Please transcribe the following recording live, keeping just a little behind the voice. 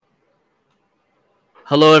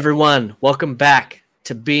Hello, everyone. Welcome back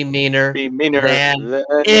to Be Meaner Be meaner Than than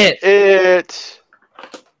It. it.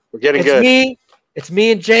 We're getting good. It's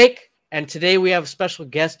me and Jake, and today we have a special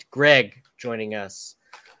guest, Greg, joining us.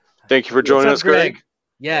 Thank you for joining What's us, up, Greg.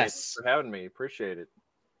 Yes. Thanks for having me. Appreciate it.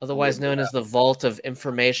 Otherwise known as the Vault of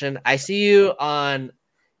Information. I see you on.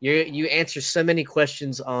 You answer so many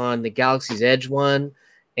questions on the Galaxy's Edge one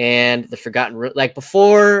and the Forgotten Root. Like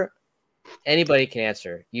before anybody can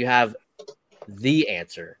answer, you have the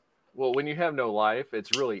answer. Well, when you have no life,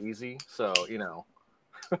 it's really easy. So,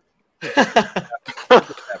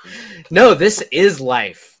 No, this is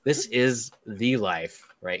life. This is the life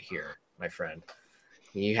right here, my friend.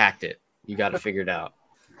 You hacked it. You got it figured out.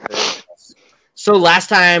 So last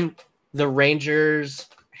time the Rangers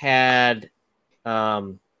had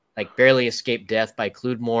barely escaped death by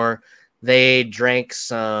Cluedmore. They drank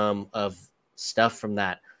some of stuff from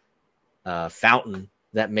that fountain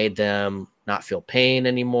that made them not feel pain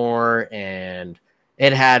anymore, and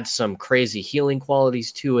it had some crazy healing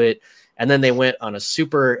qualities to it. And then they went on a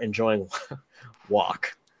super enjoying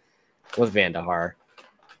walk with Vandahar,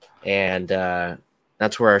 and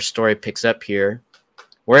that's where our story picks up here.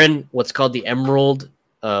 We're in what's called the Emerald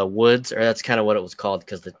Woods, or that's kind of what it was called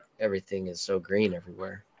because everything is so green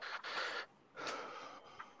everywhere.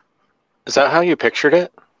 Is that how you pictured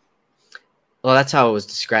it? Well, that's how it was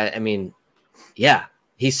described. I mean, yeah,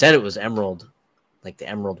 he said it was emerald, like the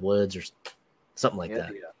Emerald Woods or something like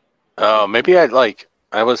that. Yeah. Oh, maybe I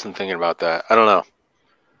wasn't thinking about that. I don't know.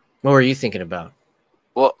 What were you thinking about?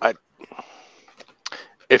 Well,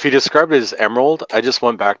 if you described it as emerald, I just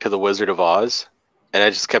went back to the Wizard of Oz, and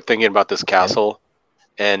I just kept thinking about this castle,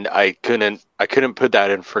 and I couldn't put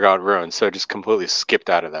that in Forgotten Ruins, so I just completely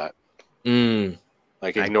skipped out of that.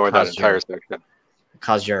 Like ignore that entire section. It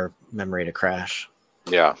caused your memory to crash.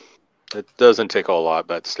 Yeah, it doesn't take a whole lot,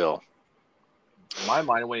 but still. My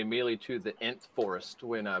mind went immediately to the Nth Forest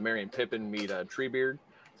when Merry and Pippin meet Treebeard.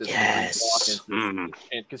 Yes.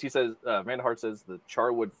 Because he says, Vandahar says the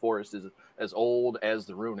Charwood Forest is as old as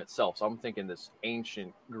the ruin itself. So I'm thinking this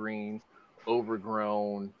ancient green,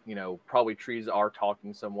 overgrown, probably trees are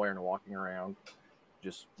talking somewhere and walking around.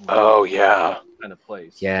 Just yeah, kind of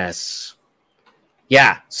place. Yes.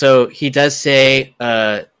 Yeah, so he does say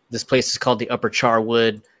this place is called the Upper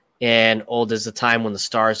Charwood, and old as the time when the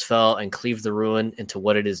stars fell and cleaved the ruin into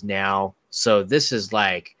what it is now. So this is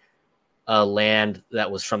like a land that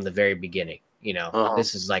was from the very beginning.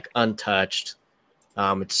 This is like untouched.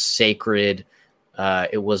 It's sacred.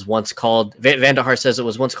 It was once called, Vandahar says it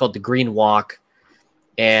was once called the Green Walk.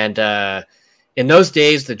 And in those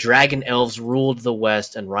days, the dragon elves ruled the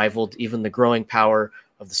west and rivaled even the growing power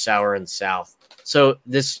of the Sour in the south. So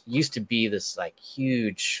this used to be this like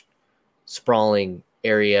huge, sprawling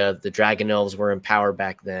area. The dragon elves were in power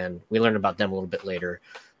back then. We learned about them a little bit later.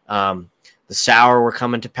 The Sour were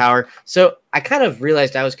coming to power. So I kind of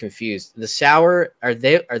realized I was confused. The Sour, are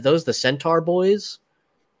those the Centaur boys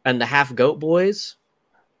and the half goat boys?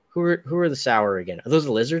 Who are the Sour again? Are those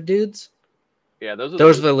the lizard dudes? Yeah, those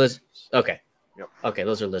are the lizard. Okay. Yep. Okay,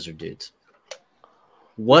 those are lizard dudes.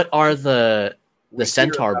 What are the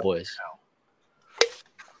Centaur boys?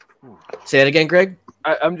 Say that again, Greg.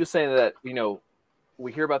 I'm just saying that we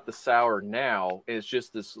hear about the Sour now. And it's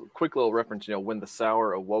just this quick little reference. When the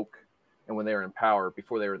Sour awoke and when they were in power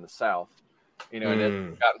before they were in the South. And as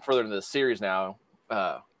we've gotten further into the series now,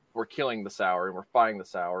 we're killing the Sour and we're fighting the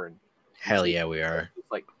Sour. And hell yeah, we are.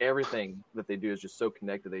 It's like everything that they do is just so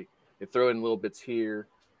connected. They throw in little bits here,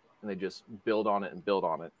 and they just build on it and build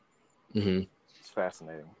on it. Mm-hmm. It's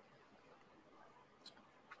fascinating.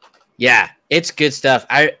 Yeah, it's good stuff.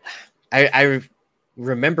 I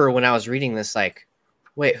remember when I was reading this, like,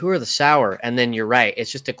 wait, who are the Sour? And then you're right.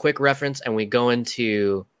 It's just a quick reference, and we go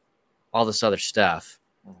into all this other stuff.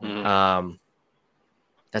 Mm-hmm.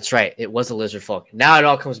 That's right. It was a lizard folk. Now it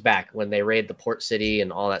all comes back when they raid the port city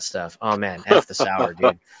and all that stuff. Oh, man. F the Sour,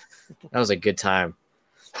 dude. That was a good time.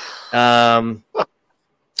 And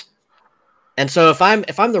so if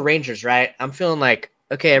I'm the Rangers, right, I'm feeling like,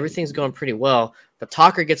 okay, everything's going pretty well. But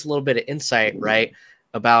Talker gets a little bit of insight, right,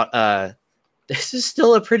 about this is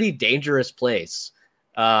still a pretty dangerous place.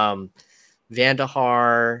 Vandahar,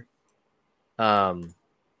 what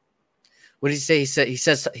did he say? He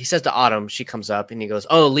says to Autumn, she comes up and he goes,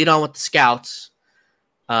 "Oh, lead on with the scouts.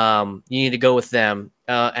 You need to go with them,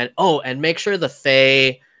 and make sure the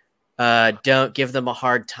Fae don't give them a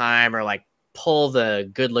hard time or like pull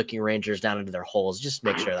the good-looking Rangers down into their holes. Just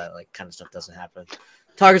make sure that like kind of stuff doesn't happen."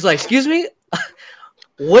 Talker's like, "Excuse me,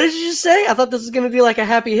 what did you just say? I thought this was gonna be like a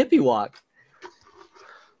happy hippie walk."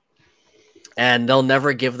 And they'll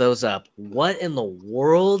never give those up. What in the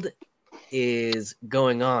world is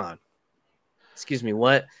going on? Excuse me,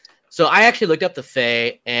 what? So I actually looked up the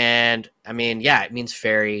Fae, and I mean, yeah, it means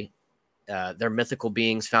fairy. They're mythical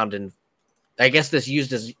beings found in. I guess this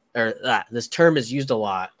term is used a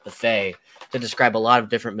lot, the Fae, to describe a lot of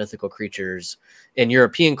different mythical creatures in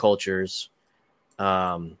European cultures.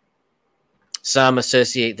 Some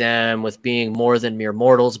associate them with being more than mere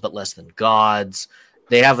mortals, but less than gods.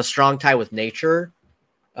 They have a strong tie with nature,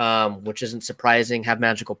 which isn't surprising. Have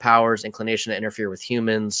magical powers, inclination to interfere with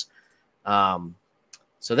humans.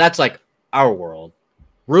 So that's like our world.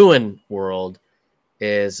 Ruin world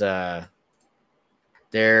is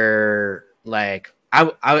they're like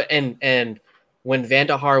and when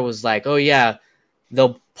Vandahar was like, oh yeah,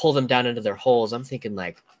 they'll pull them down into their holes. I'm thinking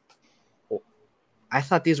like, well, I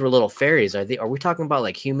thought these were little fairies. Are we talking about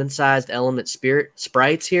like human-sized element spirit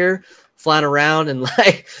sprites here flying around and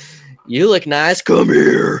like, you look nice, come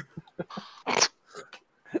here.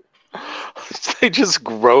 They just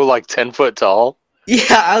grow like 10 foot tall.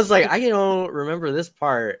 Yeah, I was like, I don't remember this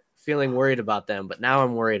part feeling worried about them, but now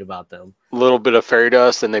I'm worried about them. A little bit of fairy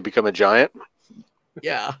dust and they become a giant.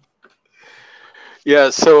 Yeah.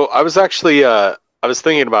 Yeah, so I was actually I was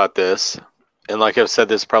thinking about this, and like I've said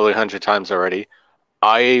this probably 100 times already.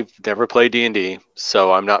 I've never played D&D,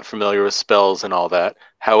 so I'm not familiar with spells and all that.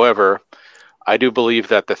 However, I do believe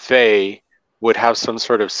that the Fae would have some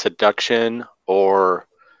sort of seduction or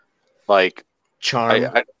like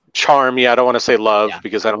Charm. Charm. Yeah, I don't want to say love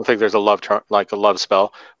because I don't think there's a love like a love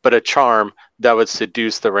spell, but a charm that would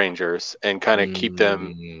seduce the Rangers and kind of keep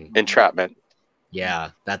them entrapment. Yeah,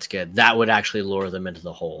 that's good. That would actually lure them into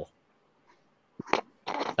the hole.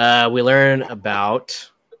 We learn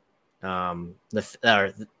about Vandahar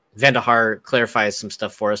clarifies some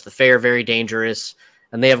stuff for us. The Fae are very dangerous,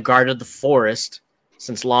 and they have guarded the forest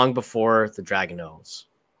since long before the Dragon Elves.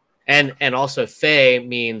 And also Fae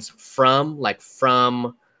means from, like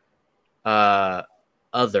from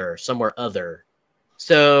other, somewhere other.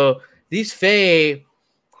 So these Fae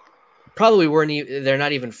probably they're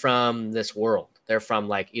not even from this world. They're from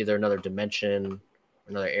like either another dimension,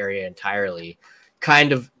 another area entirely.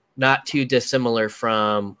 Kind of not too dissimilar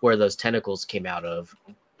from where those tentacles came out of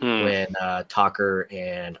when Talker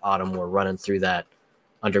and Autumn were running through that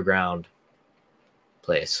underground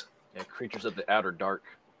place. Yeah, creatures of the outer dark.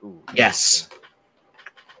 Ooh, yes.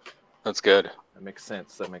 That's good. That makes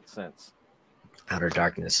sense. Outer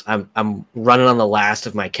darkness. I'm running on the last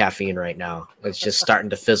of my caffeine right now. It's just starting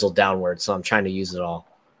to fizzle downward, so I'm trying to use it all.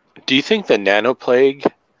 Do you think the nanoplague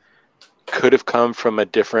could have come from a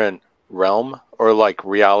different realm or like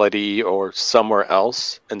reality or somewhere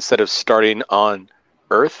else instead of starting on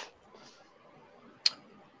Earth?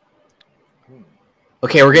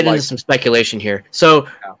 Okay, we're getting into some speculation here. So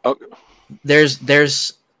there's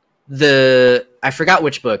the, I forgot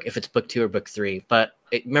which book, if it's book 2 or book 3, but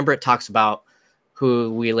remember it talks about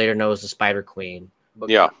who we later know as the Spider Queen.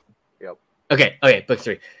 Yeah. Yep. Okay, book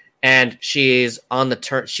 3. And she's on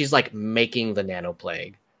the she's like making the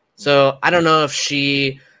nanoplague. So I don't know if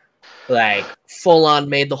she like full on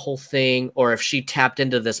made the whole thing or if she tapped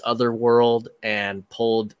into this other world and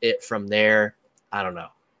pulled it from there. I don't know.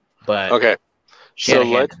 But okay.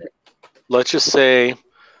 So let's just say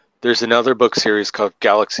there's another book series called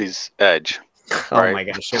Galaxy's Edge. Oh my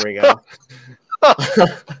gosh, here we go.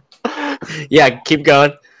 Yeah, keep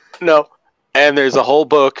going. No. And there's a whole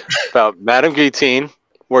book about Madame Guillotine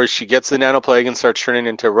where she gets the nanoplague and starts turning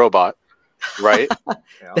into a robot, right?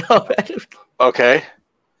 No, okay.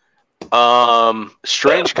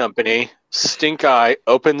 Strange Company, Stink Eye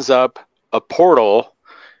opens up a portal.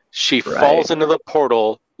 She falls into the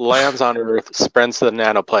portal, lands on Earth, spreads the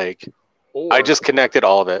nanoplague. I just connected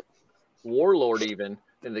all of it. Warlord, even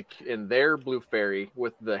in their blue fairy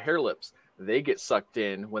with the hair lips, they get sucked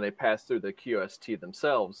in when they pass through the QST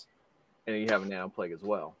themselves, and you have a nanoplague as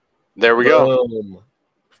well. There we go.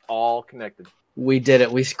 All connected. We did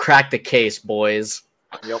it. We cracked the case, boys.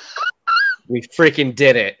 Yep. We freaking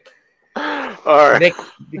did it. All right. Nick,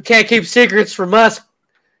 you can't keep secrets from us,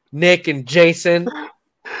 Nick and Jason.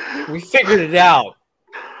 We figured it out.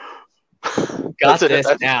 Got this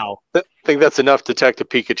now. I think that's enough Detective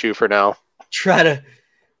Pikachu for now. Try to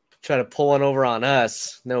pull one over on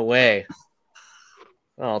us. No way.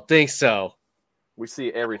 I don't think so. We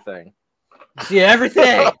see everything. See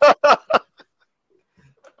everything.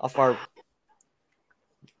 Off our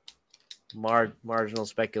marginal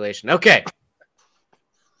speculation. Okay,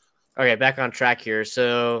 back on track here.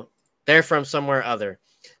 So they're from somewhere other.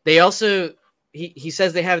 They also he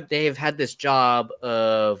says they have had this job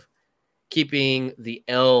of keeping the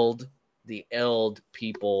eld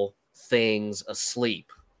people things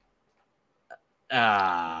asleep.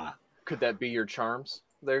 Could could that be your charms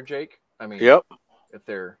there, Jake? I mean, Yep. if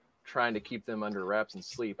they're trying to keep them under wraps and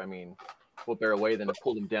sleep, I mean, what better way than to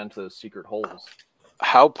pull them down to those secret holes?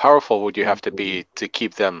 How powerful would you have to be to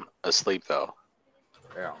keep them asleep, though?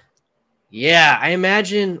 Yeah. Yeah, I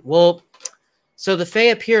imagine. Well, so the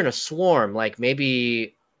Fae appear in a swarm. Like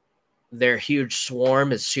maybe their huge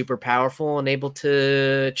swarm is super powerful and able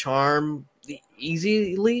to charm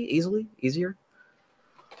easier.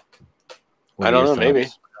 I don't know. Maybe. I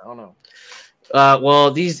don't know.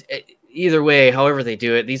 Well, either way, however they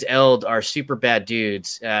do it, these Eld are super bad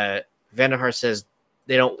dudes. Vandahar says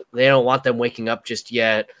they don't want them waking up just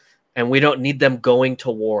yet, and we don't need them going to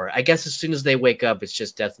war. I guess as soon as they wake up, it's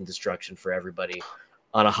just death and destruction for everybody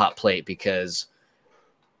on a hot plate, because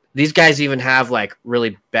these guys even have like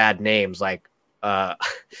really bad names. Like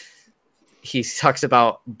he talks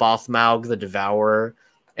about Bothmaug the Devourer,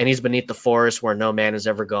 and he's beneath the forest where no man has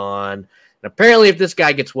ever gone. And apparently, if this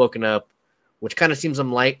guy gets woken up, which kind of seems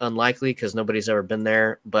unlikely because nobody's ever been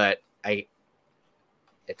there, but it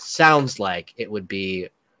sounds like it would be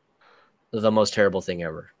the most terrible thing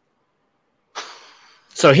ever.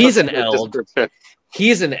 So he's an Eld.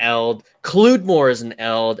 He's an Eld. Kludmore is an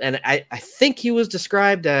Eld, and I think he was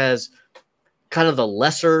described as kind of the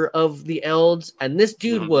lesser of the Elds, and this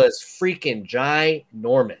dude was freaking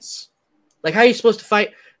ginormous. Like, how are you supposed to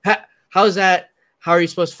fight? How is that? How are you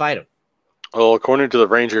supposed to fight him? Well, according to the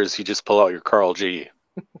Rangers, you just pull out your Carl G.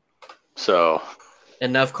 So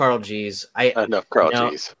enough Carl G's. Enough Carl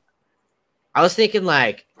G's. I was thinking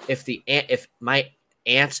like if my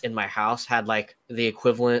ants in my house had like the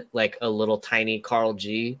equivalent, like a little tiny Carl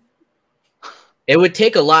G, it would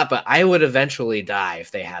take a lot, but I would eventually die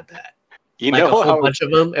if they had that. You like know a whole bunch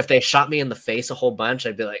of them. If they shot me in the face a whole bunch,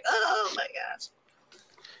 I'd be like, oh my gosh.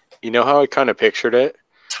 You know how I kind of pictured it?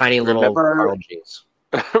 Tiny little Carl G's.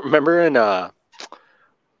 Remember in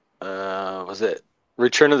was it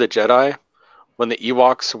Return of the Jedi when the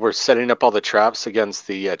Ewoks were setting up all the traps against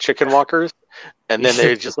the chicken walkers, and then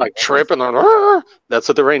they just like trip and then that's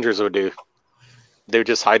what the Rangers would do. They would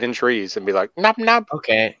just hide in trees and be like, nop nop.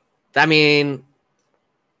 Okay, I mean,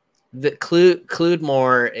 the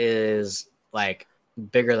Kludmore is like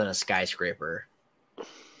bigger than a skyscraper.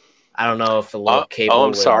 I don't know if a little cable. Oh,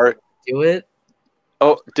 I'm sorry. Do it.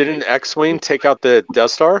 Oh, didn't X-Wing take out the Death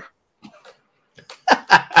Star?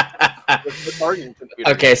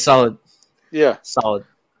 Okay, solid. Yeah. Solid.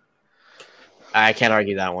 I can't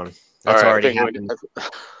argue that one. That's already happened.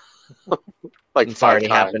 Like it's 5 already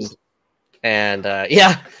times. happened. And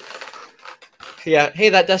yeah. Hey,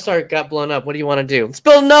 that Death Star got blown up. What do you want to do? Let's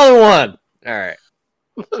build another one. All right.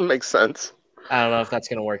 That makes sense. I don't know if that's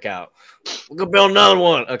gonna work out. We'll go build another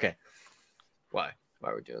one. Okay. Why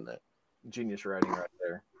are we doing that? Genius writing right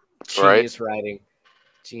there.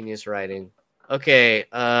 Genius writing. Okay.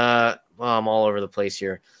 Well, I'm all over the place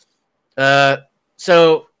here.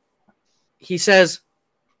 So he says,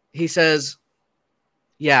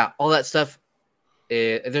 yeah, all that stuff.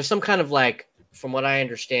 There's some kind of like, from what I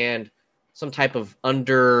understand, some type of not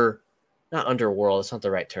underworld. It's not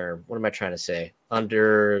the right term. What am I trying to say?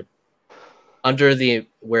 Under the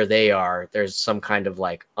where they are, there's some kind of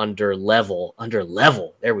like under level.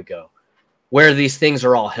 There we go. Where these things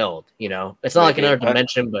are all held, you know, it's not like another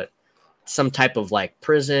dimension, but some type of like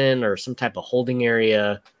prison or some type of holding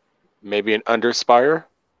area. Maybe an underspire.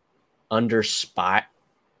 Underspire.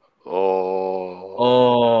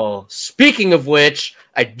 Oh. Speaking of which,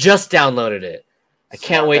 I just downloaded it. I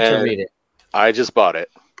can't wait to read it. I just bought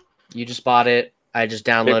it. You just bought it. I just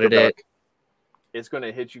downloaded it. It's going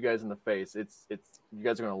to hit you guys in the face. It's you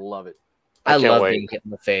guys are going to love it. I love being hit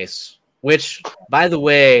in the face. Which, by the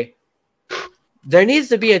way, there needs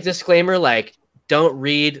to be a disclaimer like, don't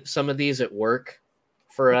read some of these at work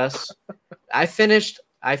for us. I finished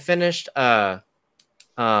the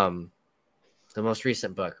most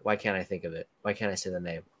recent book. Why can't I think of it? Why can't I say the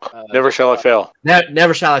name? Never Shall I Fail.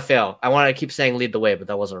 Never Shall I Fail. I wanted to keep saying Lead the Way, but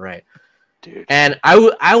that wasn't right. Dude. And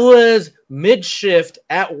I was mid-shift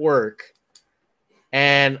at work,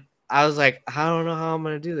 and I was like, I don't know how I'm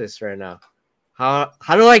going to do this right now. How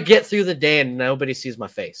do I get through the day and nobody sees my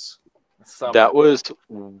face? That was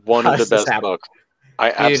one of the best books.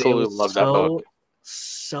 I absolutely love that book.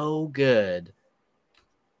 So good.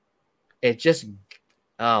 It just,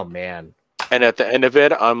 oh man. And at the end of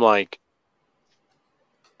it, I'm like,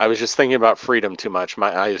 I was just thinking about freedom too much.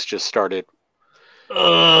 My eyes just started,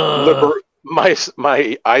 my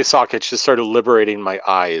eye sockets just started liberating my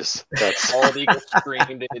eyes. That's all the eagles screamed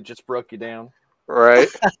and it just broke you down. Right.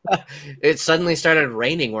 It suddenly started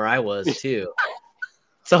raining where I was too.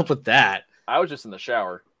 What's up with that? I was just in the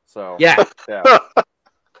shower, so yeah.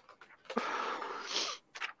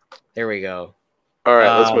 There we go. All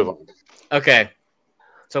right, let's move on. Okay.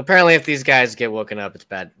 So apparently if these guys get woken up, it's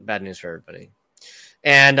bad news for everybody.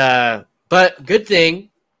 And but good thing,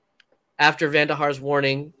 after Vandahar's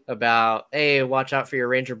warning about, hey, watch out for your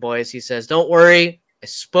ranger boys, he says, don't worry, I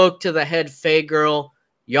spoke to the head Fae girl.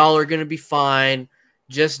 Y'all are gonna be fine.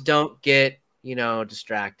 Just don't get,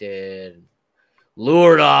 distracted,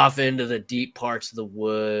 lured off into the deep parts of the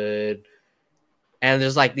wood. And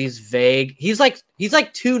there's like these vague, he's like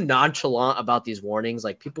too nonchalant about these warnings,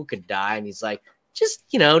 like people could die, and he's like, just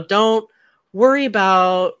don't worry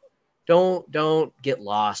about, don't get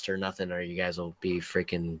lost or nothing, or you guys will be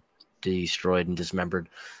freaking destroyed and dismembered.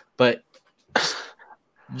 But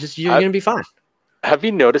just you're gonna be fine. Have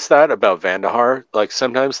you noticed that about Vandahar? Like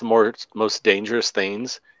sometimes the most dangerous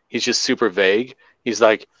things, he's just super vague. He's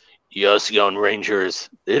like, yes, young rangers,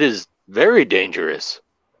 it is very dangerous.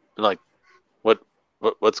 Like,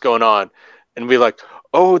 what's going on? And be like,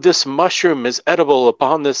 oh, this mushroom is edible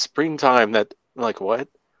upon this springtime. That, like, what?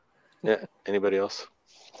 Yeah. Anybody else?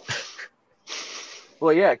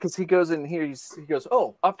 Well, yeah, because he goes in here. He goes,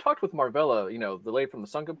 oh, I've talked with Marvella, the lady from the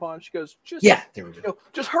sunken pond. She goes, there we go.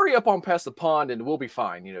 Just hurry up on past the pond and we'll be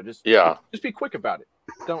fine. Just be quick about it.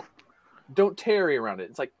 Don't tarry around it.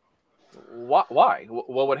 It's like, why?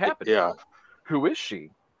 What would happen? Yeah. Who is she?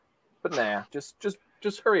 But nah, just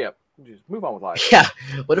hurry up. Just move on with life. Yeah.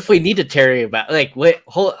 What if we need to tarry about? Like, wait,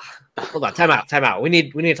 hold on. Time out. We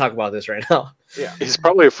need to talk about this right now. Yeah. He's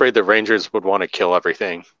probably afraid the Rangers would want to kill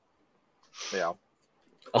everything. Yeah.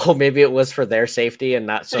 Oh, maybe it was for their safety and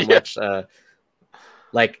not so much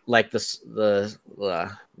like the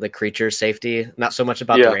creature's safety. Not so much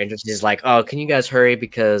about the Rangers. He's like, oh, can you guys hurry,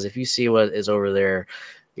 because if you see what is over there,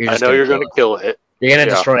 you're going to kill it. You're going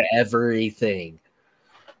to destroy everything.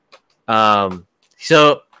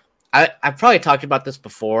 So I probably talked about this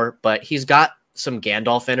before, but he's got some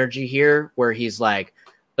Gandalf energy here, where he's like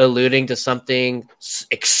alluding to something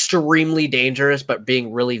extremely dangerous, but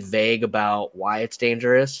being really vague about why it's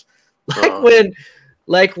dangerous. I mean,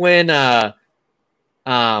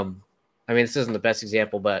 this isn't the best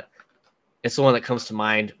example, but it's the one that comes to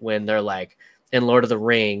mind when they're like in Lord of the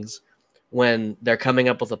Rings, when they're coming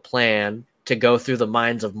up with a plan to go through the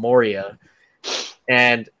mines of Moria,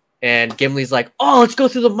 and Gimli's like, oh, let's go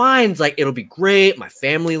through the mines. Like, it'll be great. My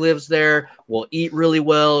family lives there. We'll eat really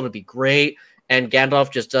well. It'll be great. And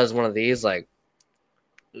Gandalf just does one of these, like,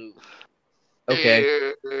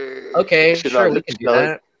 okay, sure, we can do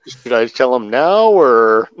that. Should I tell him now,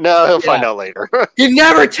 or no? He'll find out later. He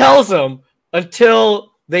never tells them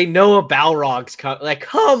until they know a Balrog's coming. Like,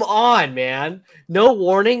 come on, man! No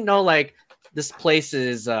warning, no like, this place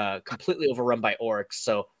is completely overrun by orcs.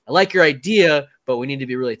 So I like your idea, but we need to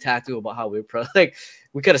be really tactical about how we approach. Like,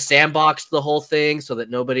 we could have sandboxed the whole thing so that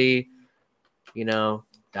nobody,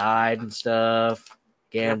 died and stuff.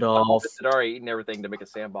 Gandalf had already eaten everything to make a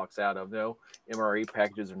sandbox out of. No MRE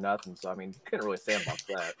packages or nothing. So I mean, you couldn't really sandbox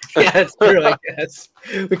that. Yeah, it's true. I guess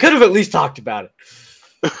we could have at least talked about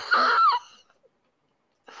it.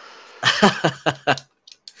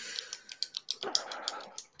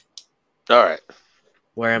 All right.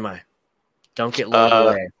 Where am I? Don't get lured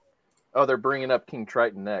away. Oh, they're bringing up King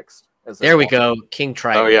Triton next. There we go. King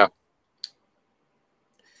Triton. Oh, yeah.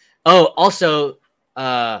 Oh, also,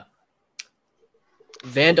 Vandahar,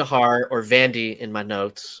 or Vandy in my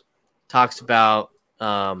notes, talks about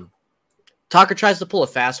Talker tries to pull a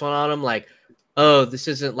fast one on him, like, oh, this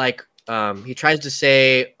isn't like he tries to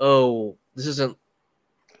say, oh, this isn't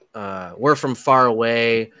we're from far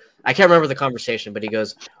away. I can't remember the conversation, but he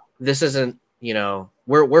goes, this isn't,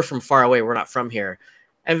 we're from far away, we're not from here.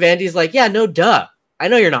 And Vandy's like, yeah, no duh. I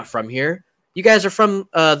know you're not from here. You guys are from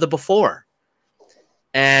the before.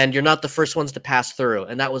 And you're not the first ones to pass through.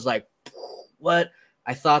 And that was like, what?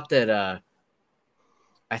 I thought that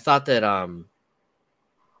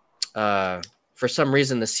for some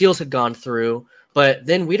reason the SEALs had gone through, but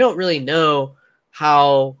then we don't really know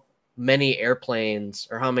how many airplanes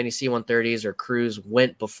or how many C-130s or crews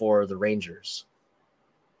went before the Rangers.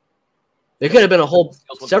 There could have been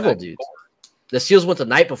several dudes. The SEALs went the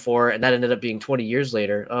night before, and that ended up being 20 years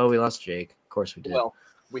later. Oh, we lost Jake. Of course we did. Well,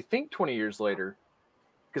 we think 20 years later,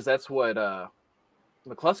 because that's what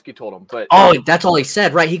McCluskey told him. But that's all he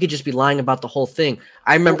said, right? He could just be lying about the whole thing.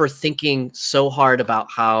 I remember thinking so hard about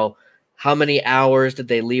how many hours did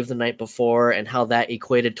they leave the night before, and how that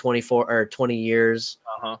equated 24 or 20 years.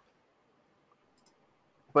 Uh-huh.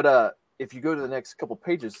 But if you go to the next couple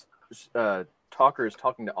pages, Talker is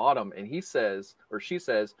talking to Autumn, and he says, or she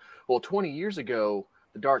says, well, 20 years ago,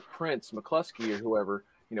 the Dark Prince, McCluskey or whoever,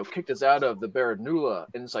 kicked us out of the Baradnula.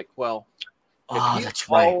 And it's like, well, Oh, he's that's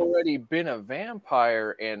right. already been a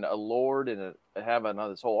vampire and a lord and have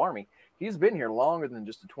another this whole army. He's been here longer than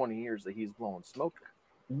just the 20 years that he's blowing smoke.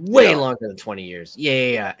 Way longer than 20 years.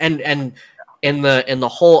 Yeah. And in the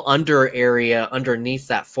whole under area underneath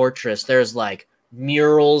that fortress, there's like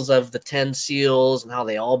murals of the 10 seals and how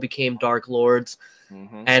they all became Dark Lords.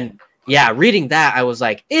 Mm-hmm. And yeah, reading that, I was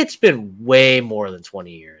like, it's been way more than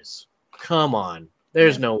 20 years. Come on.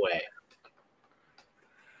 There's no way.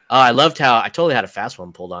 Oh, I loved how I totally had a fast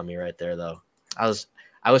one pulled on me right there, though. I was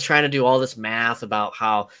trying to do all this math about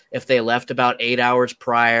how if they left about 8 hours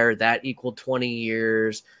prior, that equaled 20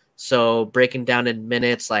 years. So breaking down in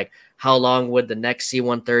minutes, like how long would the next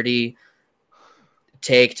C-130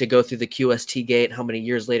 take to go through the QST gate? How many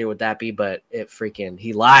years later would that be? But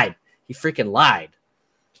he lied. He freaking lied.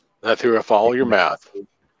 That threw off all your math.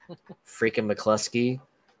 Freaking McCluskey.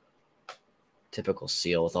 Typical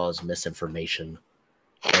SEAL with all his misinformation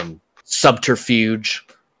and subterfuge.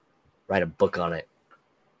 Write a book on it.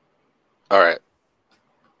 All right.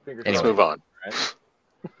 Anyway. Let's move on.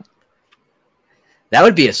 That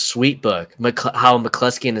would be a sweet book. How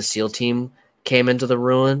McCluskey and the SEAL team came into the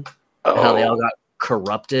ruin. And how they all got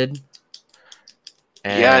corrupted.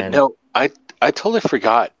 And I totally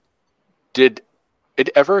forgot. Did it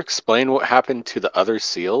ever explain what happened to the other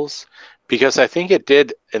SEALs? Because I think it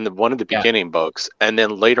did in one of the beginning books, and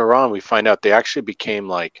then later on we find out they actually became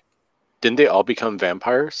didn't they all become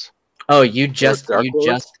vampires? Oh, you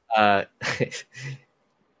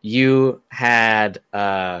had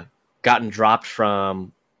gotten dropped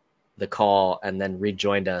from the call and then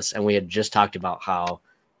rejoined us, and we had just talked about how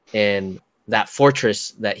in that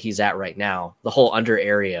fortress that he's at right now, the whole under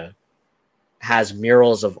area has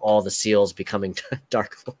murals of all the SEALs becoming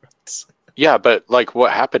Dark Lords. Yeah, but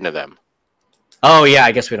what happened to them? Oh yeah,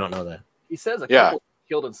 I guess we don't know that. He says a couple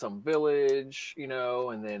killed in some village,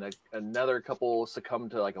 and then another couple succumbed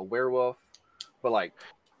to a werewolf. But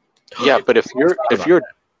but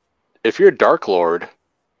if you're Dark Lord,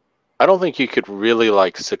 I don't think you could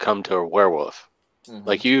really succumb to a werewolf.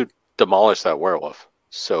 Mm-hmm. You demolish that werewolf.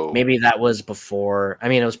 So maybe that was before. I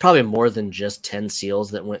mean, it was probably more than just 10 SEALs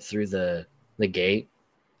that went through the gate.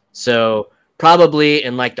 So probably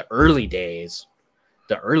in the early days,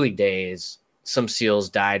 some SEALs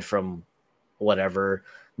died from whatever,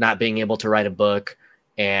 not being able to write a book,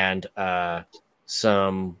 and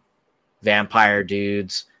some vampire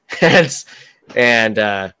dudes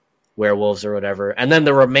and werewolves or whatever. And then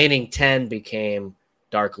the remaining 10 became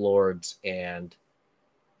Dark Lords and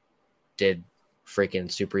did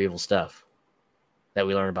freaking super evil stuff that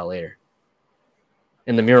we learn about later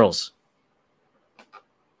in the murals.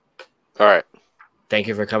 All right. Thank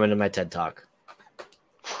you for coming to my TED Talk.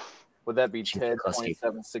 Would that be TED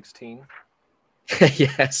 2716?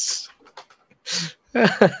 Yes.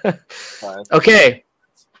 Okay.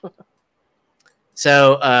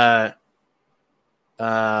 So,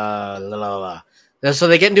 so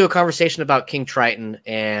they get into a conversation about King Triton,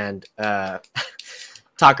 and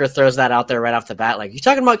Tucker throws that out there right off the bat, you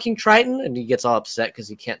talking about King Triton? And he gets all upset because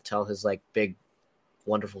he can't tell his big,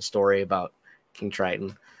 wonderful story about King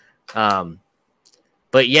Triton.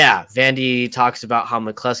 But yeah, Vandy talks about how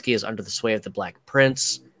McCluskey is under the sway of the Black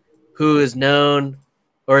Prince, who is known,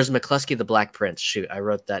 or is McCluskey the Black Prince? Shoot, I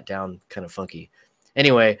wrote that down kind of funky.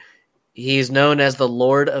 Anyway, he's known as the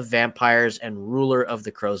Lord of Vampires and ruler of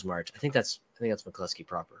the Crow's March. I think that's McCluskey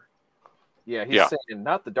proper. Yeah, he's saying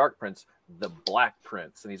not the Dark Prince, the Black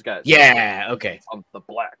Prince, and he's got okay, on the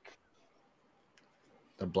black.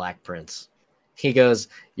 The Black Prince. He goes,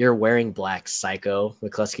 "You're wearing black, psycho."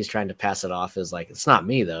 McCluskey's trying to pass it off as it's not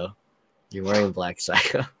me though. You're wearing black,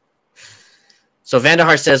 psycho. So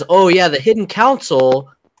Vandahar says, "Oh yeah, the Hidden Council.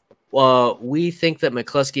 We think that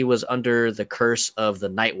McCluskey was under the curse of the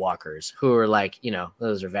Nightwalkers, who are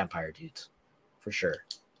those are vampire dudes, for sure."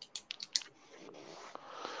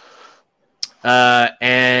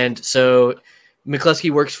 And so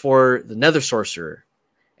McCluskey works for the Nether Sorcerer,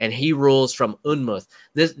 and he rules from Unmuth.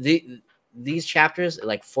 These chapters,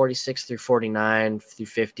 46 through 49 through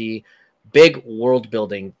 50, big world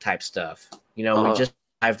building type stuff. We just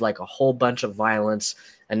have a whole bunch of violence,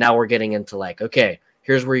 and now we're getting into okay,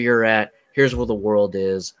 here's where you're at, here's where the world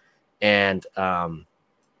is, and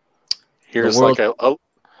here's a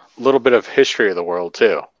little bit of history of the world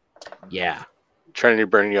too. Yeah, trying to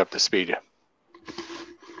bring you up to speed.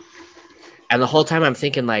 And the whole time I'm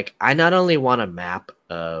thinking I not only want a map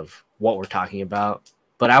of what we're talking about,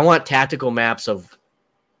 but I want tactical maps of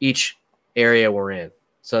each area we're in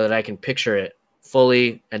so that I can picture it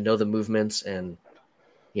fully and know the movements and,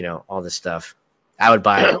 all this stuff. I would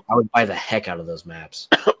buy the heck out of those maps.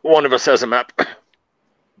 One of us has a map.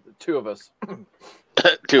 2 of us.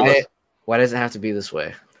 2 of us. Why does it have to be this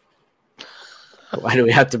way? Why do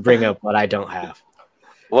we have to bring up what I don't have?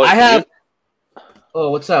 Well, I have.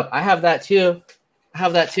 Oh, what's up? I have that too.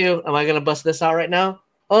 Am I gonna bust this out right now?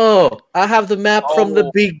 Oh, I have the map from the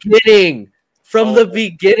beginning. From the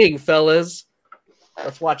beginning, fellas.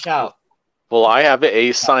 Let's watch out. Well, I have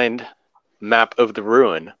a signed map of the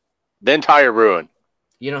ruin, the entire ruin.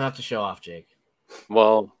 You don't have to show off, Jake.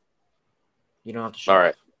 Well, you don't have to show all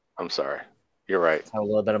right. off. I'm sorry. You're right. Let's have a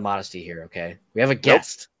little bit of modesty here, okay? We have a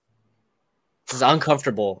guest. Nope. This is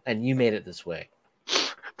uncomfortable, and you made it this way.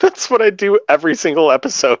 That's what I do every single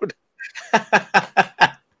episode.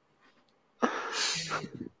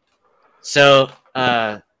 So,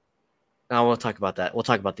 we'll talk about that. We'll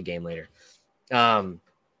talk about the game later.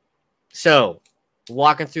 So,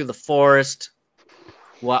 walking through the forest.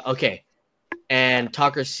 Okay. And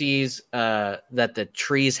Talker sees that the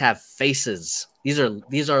trees have faces.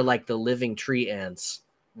 These are like the living tree ants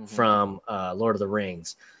from Lord of the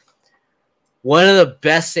Rings. One of the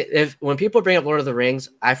best when people bring up Lord of the Rings,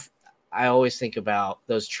 I always think about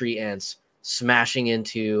those tree ants smashing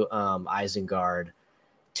into Isengard,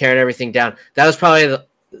 tearing everything down. That was probably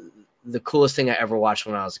the coolest thing I ever watched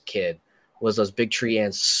when I was a kid. Was those big tree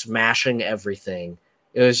ants smashing everything.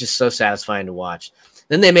 It was just so satisfying to watch.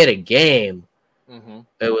 Then they made a game.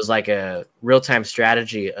 It was like a real-time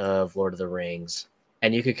strategy of Lord of the Rings,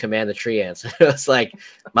 and you could command the tree ants. It was like,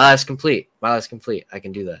 my life's complete. I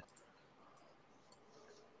can do that.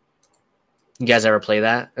 You guys ever play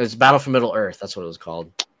that? It was Battle for Middle Earth. That's what it was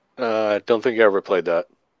called. I don't think I ever played that.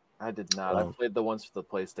 I did not. I played the ones for the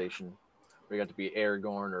PlayStation where you got to be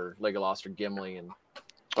Aragorn or Legolas or Gimli. And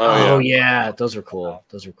oh yeah. Those are cool.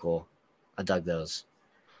 I dug those.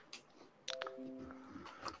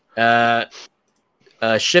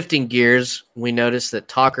 Shifting gears, we notice that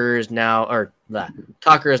Talker is now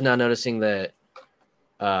noticing that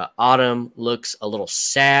Autumn looks a little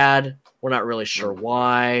sad. We're not really sure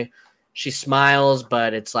why. She smiles,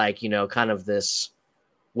 but it's like, kind of this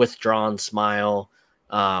withdrawn smile.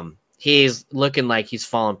 He's looking like he's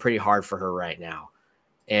falling pretty hard for her right now.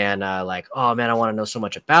 And like, oh man, I want to know so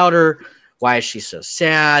much about her. Why is she so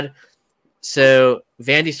sad? So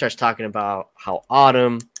Vandy starts talking about how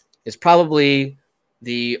Autumn is probably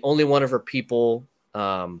the only one of her people,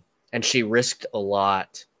 and she risked a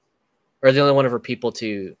lot, or the only one of her people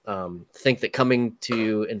to think that coming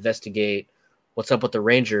to investigate what's up with the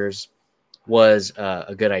Rangers was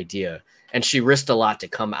a good idea. And she risked a lot to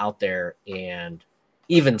come out there and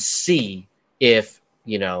even see if,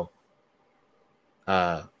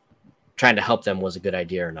 trying to help them was a good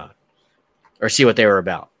idea or not, or see what they were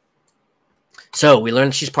about. So we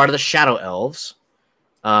learned she's part of the Shadow Elves,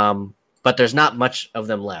 but there's not much of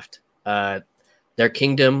them left. Their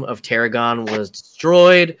kingdom of Tarragon was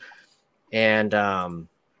destroyed, and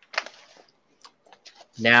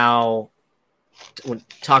now when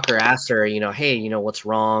Talker asks her, hey, what's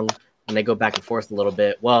wrong? And they go back and forth a little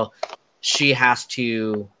bit. Well, she has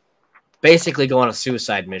to basically go on a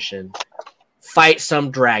suicide mission, fight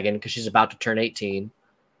some dragon because she's about to turn 18.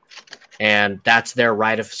 And that's their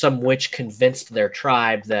rite of some witch convinced their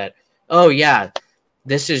tribe that, oh yeah,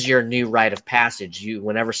 this is your new rite of passage.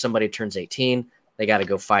 Whenever somebody turns 18, they got to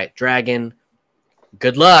go fight dragon.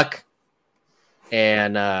 Good luck.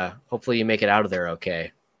 And hopefully you make it out of there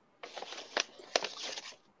okay.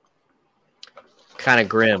 Kind of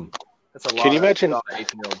grim. That's a lot. Can you imagine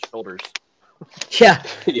 18-year-old shoulders? Yeah.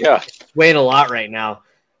 Yeah. Weighing a lot right now.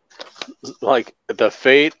 Like, the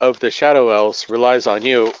fate of the Shadow Elves relies on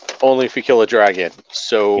you only if you kill a dragon.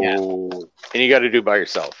 So, and you got to do it by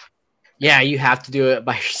yourself. Yeah, you have to do it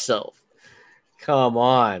by yourself. Come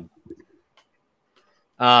on.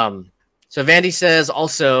 So Vandy says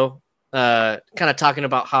also, kind of talking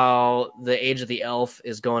about how the age of the elf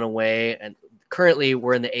is going away, and currently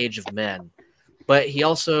we're in the age of men. But he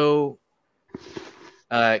also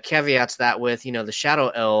caveats that with, the Shadow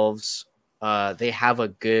Elves, they have a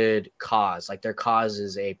good cause. Like, their cause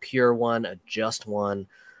is a pure one, a just one.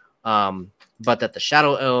 But that the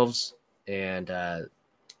Shadow Elves and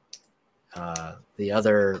the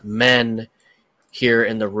other men here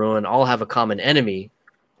in the ruin all have a common enemy.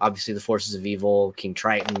 Obviously, the forces of evil, King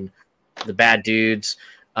Triton, the bad dudes,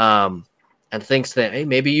 and thinks that, hey,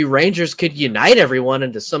 maybe you Rangers could unite everyone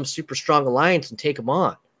into some super strong alliance and take them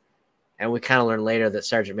on. And we kind of learn later that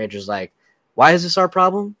Sergeant Major's like, why is this our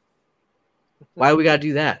problem? Why do we got to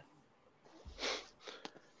do that?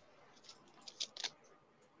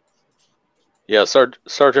 Yeah,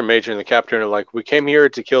 Sergeant Major and the captain are like, we came here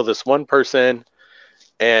to kill this one person,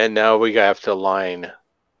 and now we have to align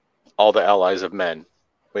all the allies of men.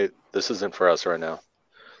 Wait, this isn't for us right now.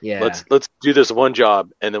 Yeah. Let's do this one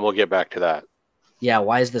job, and then we'll get back to that. Yeah,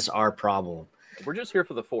 why is this our problem? We're just here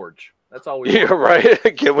for the forge. That's all we Yeah, want.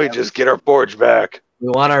 right. Can we just get our forge back? We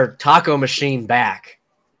want our taco machine back.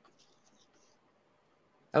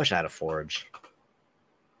 I wish I had a forge.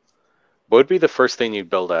 What would be the first thing you'd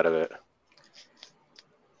build out of it?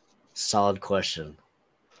 Solid question.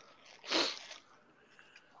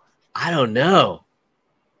 I don't know.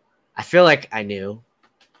 I feel like I knew,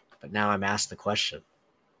 but now I'm asked the question.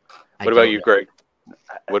 What about you, Greg?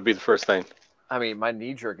 What would be the first thing? I mean, my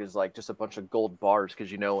knee jerk is like just a bunch of gold bars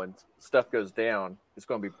because when stuff goes down, it's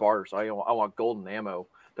going to be bars. I want golden ammo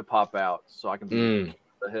to pop out so I can be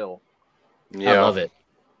the hill. Yeah. I love it.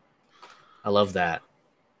 I love that.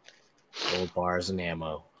 Gold bars and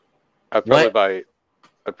ammo. I'd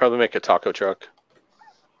probably make a taco truck.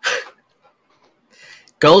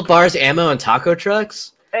 Gold bars, ammo, and taco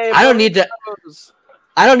trucks? Hey, I don't need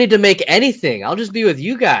to make anything. I'll just be with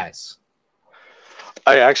you guys.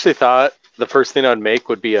 I actually thought the first thing I'd make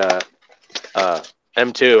would be a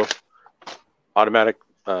M2 automatic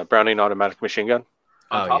Browning automatic machine gun.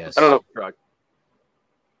 Oh yes. I don't know.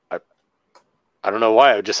 I don't know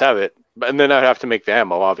why I would just have it, and then I'd have to make the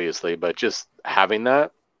ammo, obviously. But just having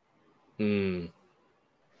that. I'd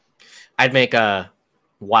make a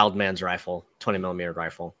wild man's rifle, 20mm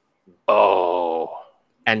rifle. Oh.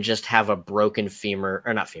 And just have a broken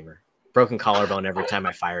broken collarbone every time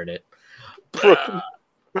I fired it.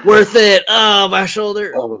 Worth it. Oh, my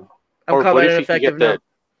shoulder. Oh. I'm combat ineffective now.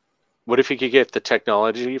 What if you could get the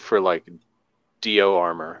technology for like DO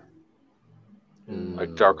armor?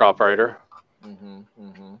 Like Dark Operator?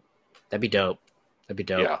 That'd be dope.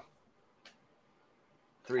 Yeah.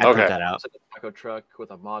 I'd put that out. A taco truck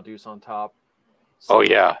with a Modus on top. Oh,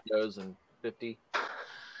 yeah. And 50.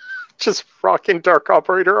 Just rocking Dark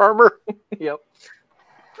Operator armor. Yep.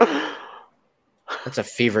 That's a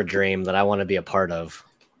fever dream that I want to be a part of.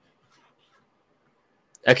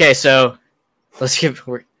 Okay, so let's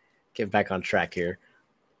get back on track here.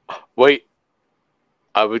 Wait.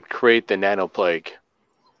 I would create the nano plague.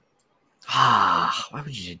 Why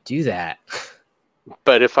would you do that?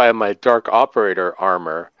 But if I have my Dark Operator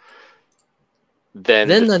armor,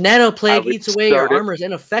 then the nano plague eats away your armor's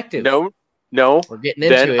ineffective. No. We're getting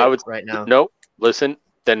into it right now. No, listen.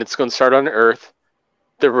 Then it's going to start on Earth.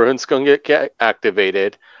 The rune's going to get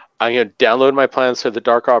activated. I'm going to download my plans for the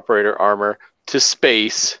Dark Operator armor to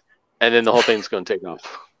space, and then the whole thing's going to take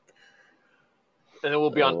off. And it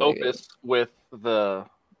will be on Opus with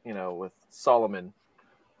with Solomon.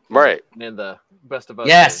 Right. And the Best of Us.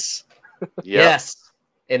 Yes. Yep. Yes.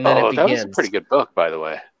 And then it begins. That was a pretty good book, by the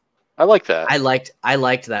way. I like that. I liked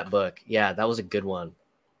that book. Yeah, that was a good one.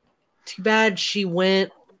 Too bad she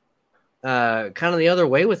went kind of the other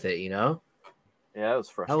way with it, Yeah, that was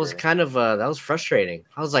frustrating. That was kind of that was frustrating.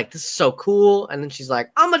 I was like, this is so cool. And then she's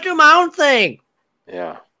like, I'm gonna do my own thing.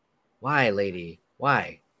 Yeah. Why, lady?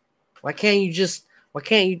 Why? Why can't you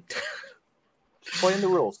playing the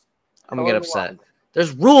rules? I'm gonna get upset.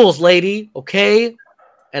 There's rules, lady, okay?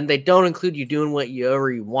 And they don't include you doing whatever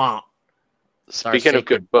you want. Speaking of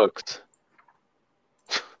good books,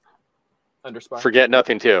 Forget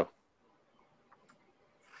Nothing too.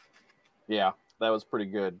 Yeah, that was pretty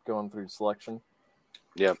good. Going through selection.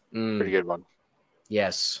 Yep, pretty good one.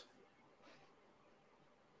 Yes.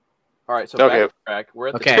 All right, so back. We're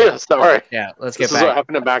at the sorry. Yeah, let's get back. This is what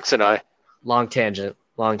happened to Max and I. Long tangent.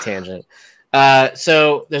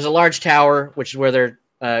 So there's a large tower, which is where they're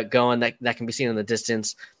going. That can be seen in the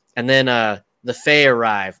distance, and then the Fae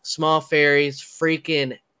arrive. Small fairies,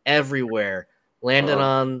 freaking everywhere, landing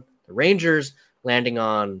on the Rangers, landing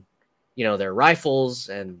on their rifles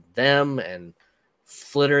and them, and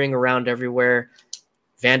flittering around everywhere.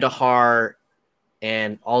 Vandahar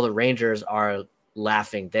and all the Rangers are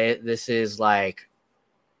laughing. This is like,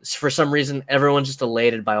 for some reason, everyone's just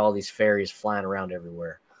elated by all these fairies flying around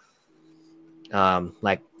everywhere.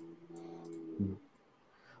 Like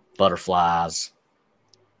butterflies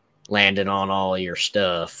landing on all your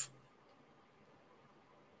stuff.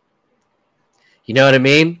 You know what I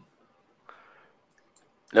mean?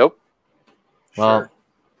 Nope. Well,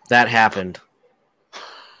 that happened.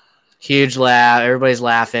 Huge laugh. Everybody's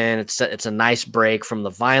laughing. It's a nice break from the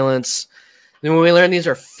violence. Then when we learn these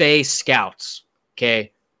are Fae scouts,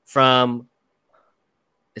 okay? From,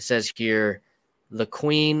 it says here, the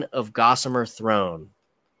Queen of Gossamer Throne.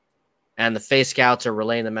 And the Fae scouts are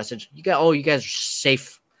relaying the message. You guys are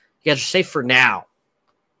safe. You guys are safe for now.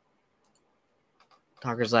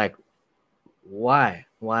 Talker's like, why?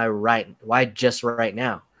 Why just right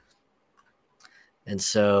now? And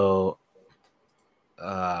so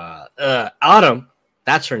Autumn,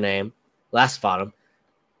 that's her name, last Autumn,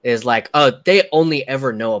 is like, oh, they only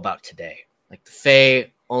ever know about today. Like the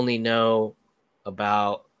Fae only know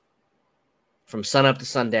about from sun up to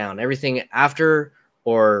sundown. Everything after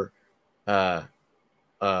or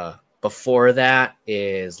before that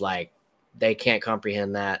is like they can't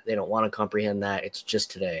comprehend that. They don't want to comprehend that. It's just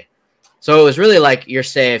today. So it was really like you're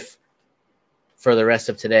safe for the rest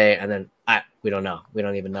of today, and then we don't know. We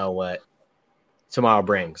don't even know what tomorrow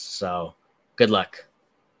brings. So good luck.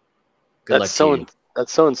 Good luck to you.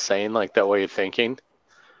 That's so insane, like that way of thinking.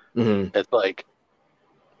 Mm-hmm. It's like,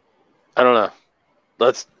 I don't know.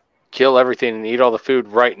 Let's kill everything and eat all the food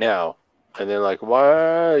right now. And then like,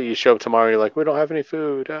 why? You show up tomorrow, you're like, we don't have any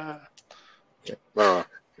food. I don't know.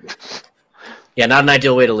 Yeah, not an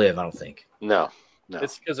ideal way to live, I don't think. No.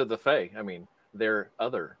 It's because of the Fae. I mean, they're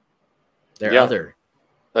other. They're other.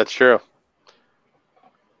 That's true.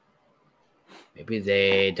 Maybe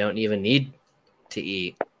they don't even need to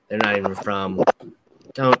eat. They're not even from.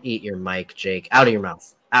 Don't eat your mic, Jake. Out of your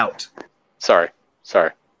mouth. Out. Sorry.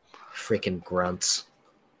 Freaking grunts.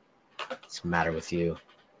 What's the matter with you?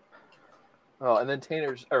 Oh, and then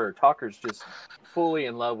Talker's just fully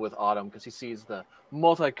in love with Autumn because he sees the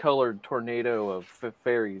multicolored tornado of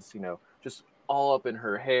fairies, just all up in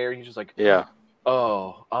her hair. He's just like, yeah.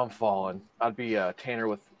 Oh, I'm falling. I'd be Tanner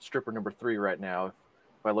with stripper number 3 right now if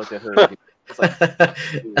I looked at her. It's like,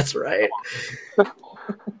 that's right.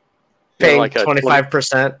 Paying like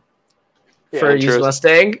 25% for a used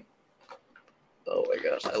Mustang. Oh my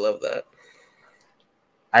gosh, I love that.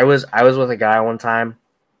 I was with a guy one time.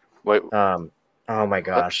 Wait. Oh my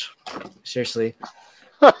gosh. Seriously.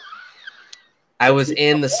 I was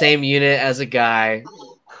in the same unit as a guy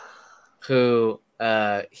who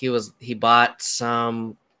he bought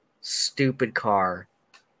some stupid car.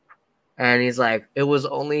 And he's like, it was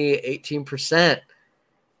only 18%.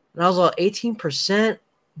 And I was like, 18%?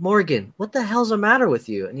 Morgan, what the hell's the matter with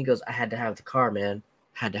you? And he goes, I had to have the car, man.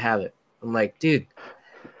 Had to have it. I'm like, dude,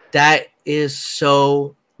 that is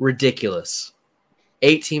so ridiculous.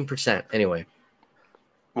 18%. Anyway.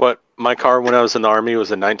 What my car when I was in the Army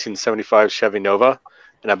was a 1975 Chevy Nova,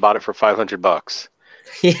 and I bought it for $500.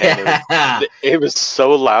 Yeah. It was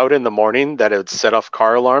so loud in the morning that it would set off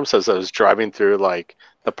car alarms as I was driving through like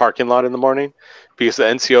the parking lot in the morning, because the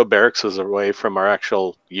NCO barracks was away from our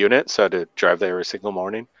actual unit, so I had to drive there every single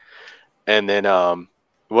morning. And then it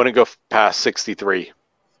wouldn't go past 63,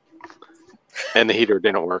 and the heater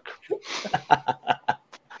didn't work.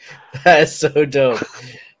 That is so dope.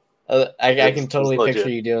 I can totally picture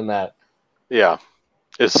you doing that. Yeah,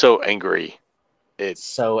 it's so angry. It's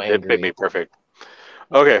so angry. It made me perfect.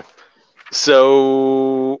 Okay,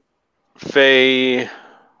 so Faye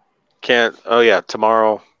can't. Oh yeah,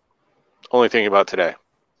 tomorrow. Only thinking about today.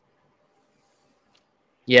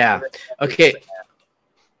 Yeah. Okay.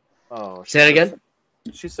 Oh, say that again.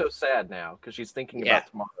 She's so sad now because she's thinking about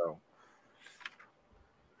tomorrow.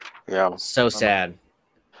 Yeah. So sad.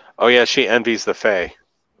 Oh yeah, she envies the Fae.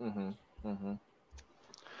 Mm-hmm. Mm-hmm.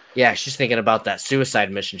 Yeah, she's thinking about that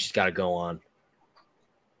suicide mission she's got to go on.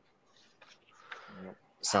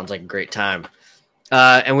 Sounds like a great time.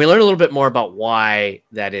 And we learned a little bit more about why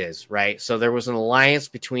that is, right? So there was an alliance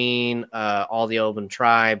between all the Oban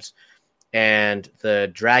tribes, and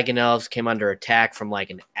the dragon elves came under attack from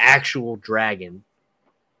like an actual dragon.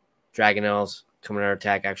 Dragon elves coming under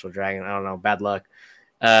attack, actual dragon. I don't know, bad luck.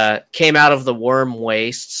 Came out of the worm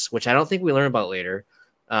wastes, which I don't think we learn about later.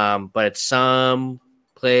 But it's some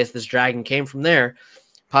place this dragon came from there,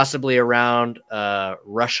 possibly around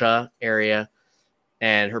Russia area.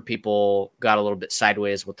 And her people got a little bit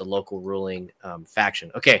sideways with the local ruling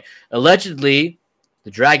faction. Okay, allegedly, the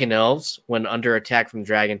Dragon Elves, when under attack from the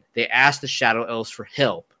dragon, they asked the Shadow Elves for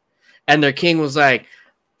help. And their king was like,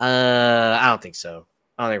 I don't think so.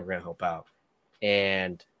 I don't think we're going to help out.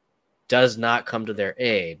 And does not come to their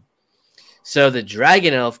aid. So the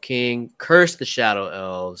Dragon Elf king cursed the Shadow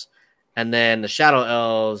Elves. And then the Shadow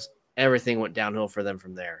Elves, everything went downhill for them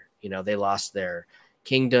from there. They lost their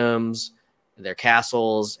kingdoms, their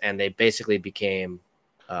castles, and they basically became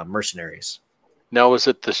mercenaries. Now, was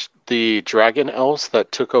it the Dragon Elves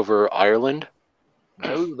that took over Ireland?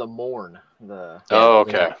 No, the Morn.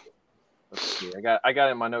 Okay. Let's see. I got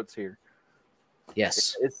it in my notes here.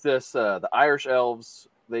 Yes. It's this the Irish elves.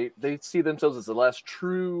 They see themselves as the last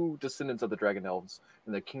true descendants of the Dragon Elves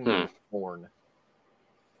in the kingdom of Morn.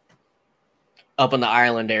 Up in the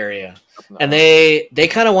Ireland area. And they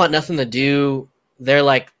kind of want nothing to do. They're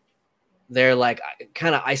like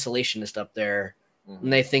kind of isolationist up there. Mm-hmm.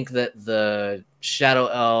 And they think that the Shadow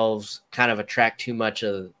Elves kind of attract too much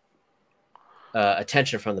of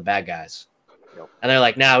attention from the bad guys. Yep. And they're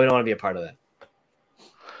like, we don't want to be a part of that.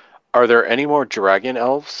 Are there any more dragon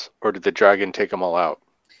elves, or did the dragon take them all out?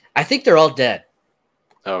 I think they're all dead.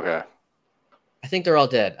 Okay. I think they're all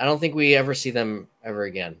dead. I don't think we ever see them ever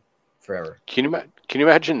again, forever. Can you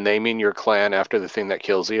imagine naming your clan after the thing that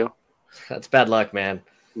kills you? That's bad luck, man.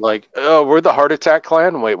 Like, oh, we're the Heart Attack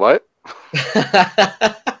clan. Wait, what?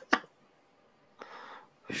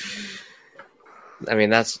 I mean,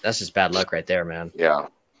 that's just bad luck right there, man. Yeah.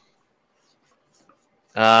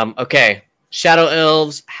 Okay. Shadow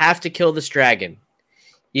elves have to kill this dragon,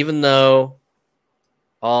 even though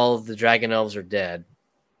all of the dragon elves are dead.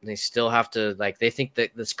 They still have to, like, they think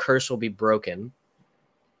that this curse will be broken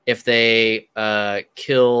if they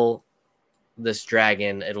kill this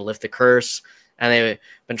dragon. It'll lift the curse, and they've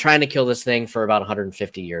been trying to kill this thing for about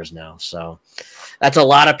 150 years now. So that's a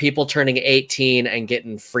lot of people turning 18 and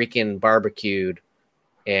getting freaking barbecued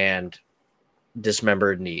and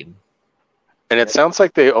dismembered and eaten. And it sounds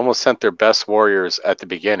like they almost sent their best warriors at the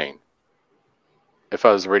beginning, if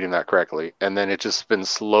I was reading that correctly. And then it's just been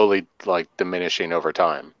slowly, like, diminishing over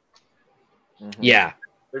time. Mm-hmm. Yeah.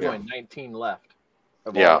 There's only 19 left.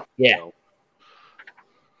 Yeah.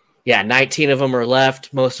 Yeah, 19 of them are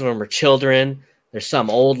left. Most of them are children. There's some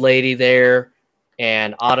old lady there.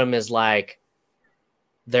 And Autumn is like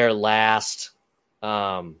their last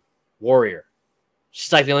warrior.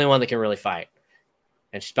 She's like the only one that can really fight.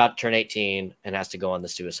 And she's about to turn 18 and has to go on the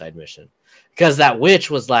suicide mission. Because that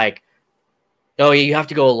witch was like, oh, you have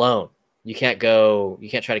to go alone. You can't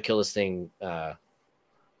try to kill this thing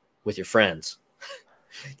with your friends.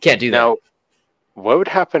 Can't do that. Now, what would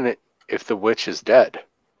happen if the witch is dead?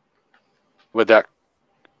 Would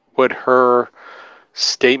her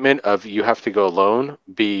statement of you have to go alone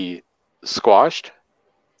be squashed?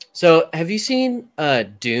 So have you seen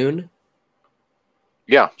Dune?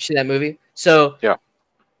 Yeah. You see that movie? So yeah.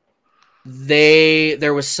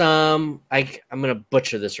 There was some, I'm going to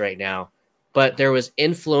butcher this right now, but there was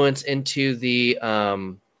influence into the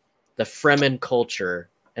Fremen culture,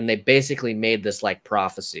 and they basically made this like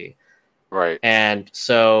prophecy. Right. And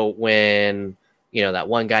so when, that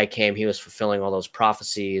one guy came, he was fulfilling all those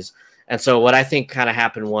prophecies. And so what I think kind of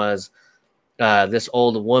happened was this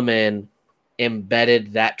old woman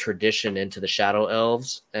embedded that tradition into the Shadow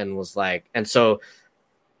Elves and was like, and so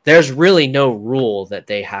there's really no rule that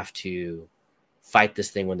they have to fight this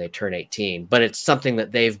thing when they turn 18, but it's something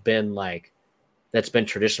that they've been like, that's been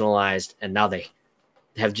traditionalized, and now they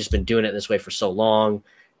have just been doing it this way for so long,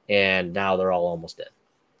 and now they're all almost dead.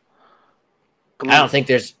 I don't think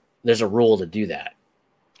there's a rule to do that.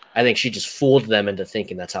 I think she just fooled them into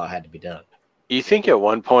thinking that's how it had to be done. You think at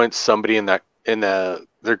one point somebody in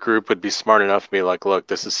their group would be smart enough to be like, look,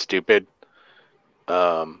 this is stupid.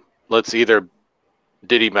 Let's either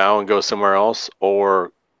Diddy Mao and go somewhere else,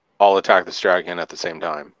 or all attack this dragon at the same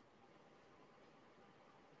time.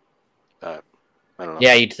 I don't know.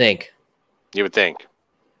 Yeah, you'd think. You would think.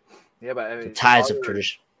 Yeah, but I mean, the ties of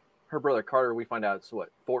tradition. Her brother Carter, we find out it's what,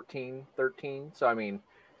 14, 13? So I mean,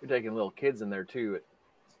 you're taking little kids in there too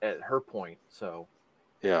at her point. So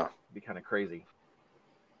yeah, it'd be kind of crazy.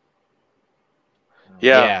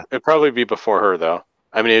 Yeah, it'd probably be before her though.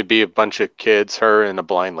 I mean, it'd be a bunch of kids, her and a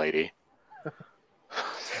blind lady.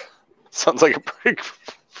 Sounds like a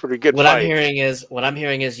pretty good What fight. I'm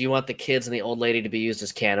hearing is you want the kids and the old lady to be used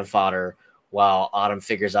as cannon fodder while Autumn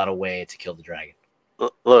figures out a way to kill the dragon.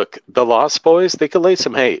 Look, the Lost Boys, they could lay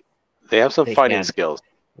some hate. They have some fighting skills.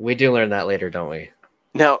 We do learn that later, don't we?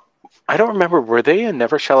 Now, I don't remember, were they in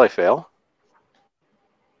Never Shall I Fail?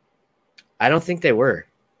 I don't think they were.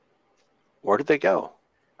 Where did they go?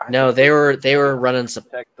 No, they were running some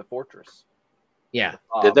protect the fortress. Yeah.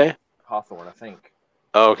 Did they? Hawthorne, I think.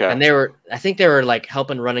 Oh, okay. And I think they were like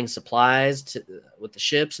helping running supplies with the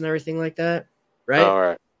ships and everything like that, right? All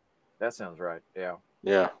right. That sounds right. Yeah.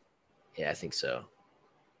 Yeah. Yeah, I think so.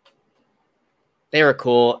 They were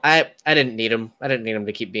cool. I didn't need them. I didn't need them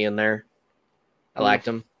to keep being there. I liked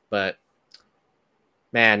them, but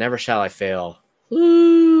man, never shall I fail.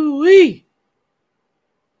 Woo-wee!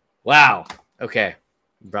 Wow. Okay.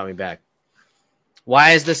 Brought me back.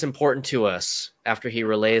 Why is this important to us? After he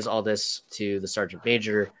relays all this to the Sergeant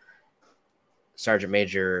Major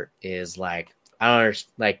is like, I don't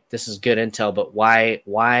understand, like, this is good intel, but why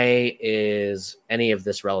is any of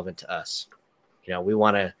this relevant to us? We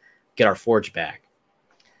want to get our forge back.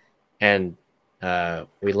 And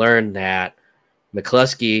we learned that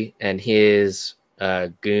McCluskey and his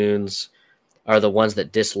goons are the ones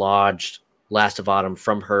that dislodged Last of Autumn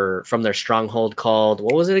from their stronghold called,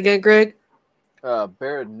 what was it again, Greg?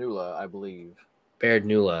 Barad Nula, I believe. Barad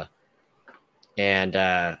Nula.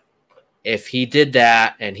 And if he did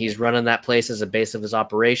that and he's running that place as a base of his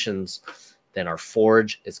operations, then our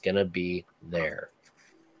forge is going to be there.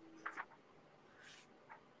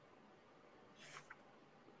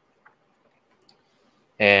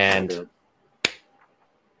 And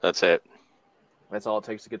that's it. That's all it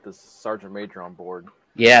takes to get this sergeant major on board.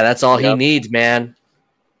 Yeah, that's all he needs, man.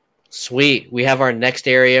 Sweet. We have our next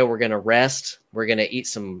area. We're going to rest. We're going to eat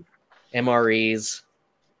some MREs.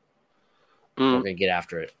 We're going to get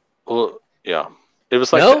after it. Well, yeah. It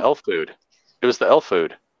was like the elf food. It was the elf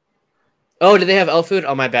food. Oh, did they have elf food?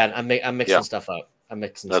 Oh, my bad. I'm mixing stuff up.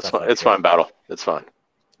 That's fine. It's fine, Battle. It's fine.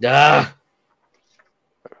 Ah.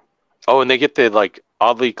 Oh, and they get the like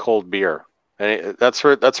oddly cold beer. And that's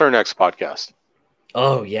our next podcast.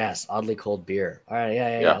 Oh, yes. Oddly cold beer. All right.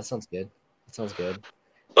 Yeah. That sounds good.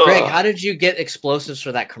 Greg, how did you get explosives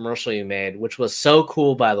for that commercial you made, which was so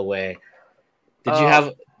cool, by the way? Did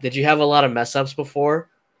you have a lot of mess ups before?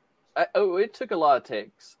 It took a lot of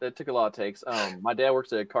takes. My dad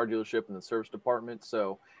works at a car dealership in the service department,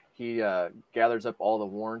 so he gathers up all the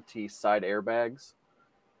warranty side airbags,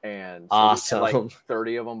 and so awesome. we had like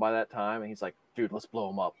 30 of them by that time. And he's like, "Dude, let's blow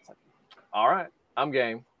them up." It's like, all right, I'm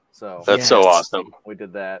game. So that's so awesome. We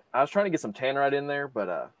did that. I was trying to get some tannerite in there,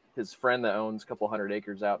 but his friend that owns a couple hundred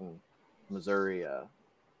acres out in Missouri,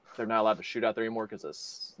 they're not allowed to shoot out there anymore because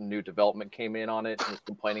this new development came in on it and was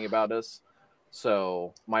complaining about us.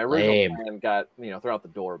 So my original plan got thrown out the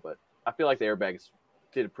door, but I feel like the airbags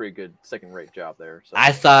did a pretty good second-rate job there. So.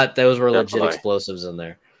 I thought those were legit explosives in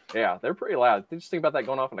there. Yeah, they're pretty loud. Just think about that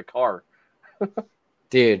going off in a car.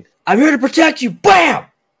 Dude, I'm here to protect you. Bam!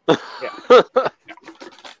 Yeah,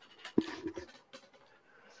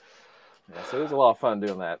 so it was a lot of fun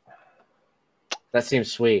doing that. That seems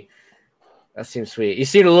sweet. You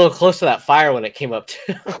seemed a little close to that fire when it came up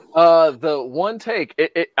too. The one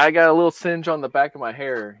take, I got a little singe on the back of my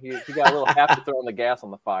hair. He got a little happy throwing the gas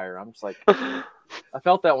on the fire. I'm just like, I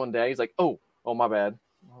felt that one day. He's like, oh, my bad.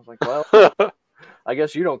 I was like, well, I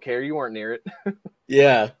guess you don't care. You weren't near it.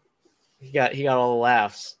 Yeah, he got all the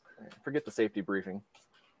laughs. Forget the safety briefing.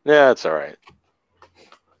 Yeah, it's all right.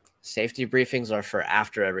 Safety briefings are for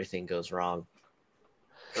after everything goes wrong.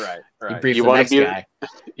 Right. You brief the next guy.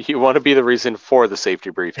 You want to be the reason for the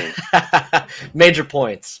safety briefing. Major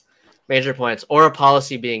points, or a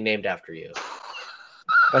policy being named after you.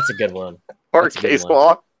 That's a good one. Or case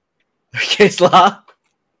law. Case law.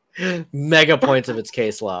 Mega points of its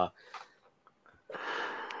case law.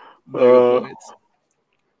 All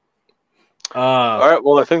right.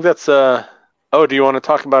 Well, I think that's. Do you want to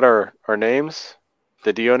talk about our names,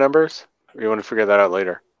 the DO numbers, or you want to figure that out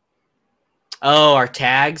later? Oh, our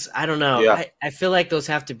tags? I don't know. Yeah. I feel like those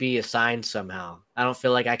have to be assigned somehow. I don't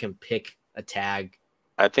feel like I can pick a tag.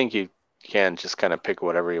 I think you can just kind of pick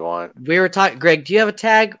whatever you want. We were talking. Greg, do you have a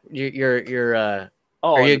tag? Are you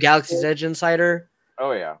a Galaxy's Edge insider?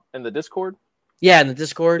 Oh yeah, in the Discord. Yeah, in the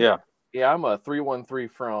Discord. Yeah. I'm a 313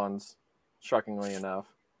 Franz. Shockingly enough.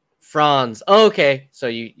 Franz. Oh, okay. So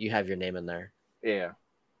you have your name in there. Yeah.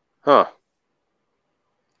 Huh.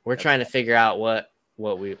 We're trying to figure out what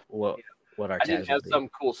our tags. I didn't have some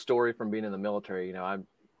cool story from being in the military.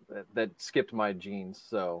 That skipped my genes,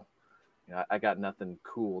 so I got nothing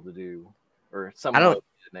cool to do or some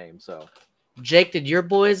name. So, Jake, did your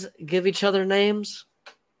boys give each other names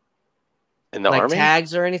in the army,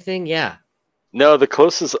 tags or anything? Yeah. No, the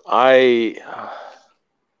closest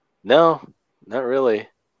no, not really.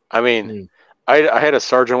 I mean, I had a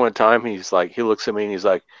sergeant one time. He looks at me and he's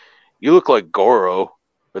like, "You look like Goro,"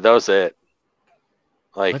 but that was it.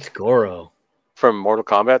 Like, what's Goro? From Mortal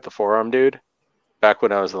Kombat, the forearm dude. Back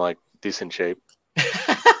when I was in decent shape.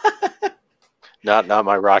 Not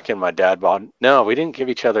my Rocky and my dad bod. No, we didn't give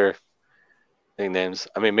each other nicknames.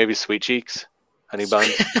 I mean, maybe Sweet Cheeks, Honey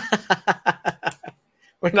Buns.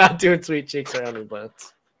 We're not doing Sweet Cheeks or Honey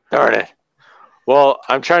Buns. Darn it. Well,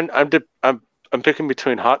 I'm picking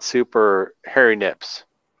between Hot Soup or Hairy Nips.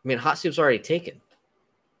 I mean, Hot Soup's already taken.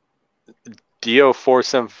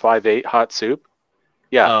 DO4758 Hot Soup.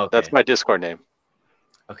 Yeah, That's my Discord name.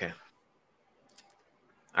 Okay.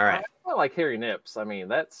 All right. I like Hairy Nips. I mean,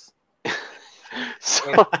 that's.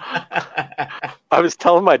 So, I was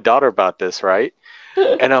telling my daughter about this, right?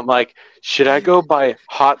 And I'm like, should I go by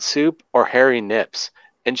Hot Soup or Hairy Nips?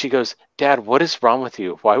 And she goes, Dad, what is wrong with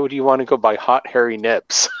you? Why would you want to go by Hot Hairy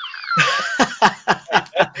Nips?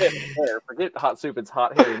 Forget Hot Soup. It's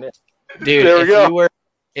Hot Hairy Nips. Dude, there we go.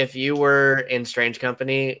 If you were in Strange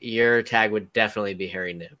Company, your tag would definitely be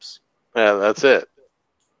Hairy Nips. Yeah, that's it.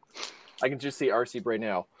 I can just see RC right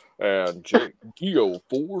now. And Jake,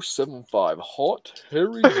 DO475, Hot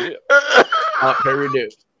Hairy Nips. Hot Hairy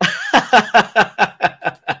Nips.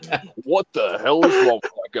 What the hell is wrong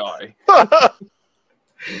with that guy?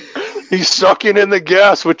 He's sucking in the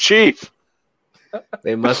gas with Chief.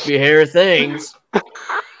 They must be hair things.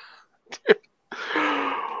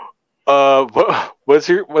 What's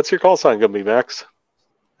your call sign gonna be, Max?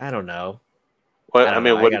 I don't know. What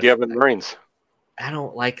did you have in the Marines? I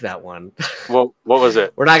don't like that one. Well, what was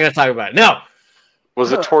it? We're not gonna talk about it. No.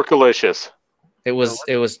 Was it Torquelicious? It was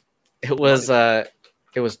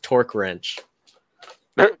Torque Wrench.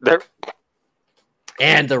 There.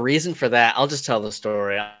 And the reason for that, I'll just tell the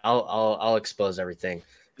story. I'll expose everything.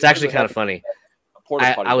 It's actually kind of funny.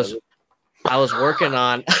 I was working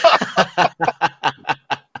on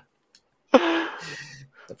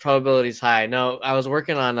the probability's high. No, I was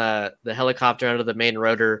working on the helicopter under the main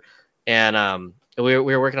rotor, and we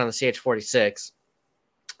were working on the CH-46,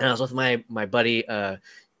 and I was with my buddy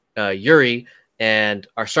Yuri, and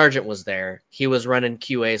our sergeant was there. He was running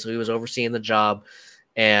QA, so he was overseeing the job,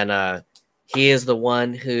 and he is the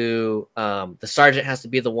one who the sergeant has to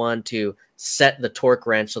be the one to set the torque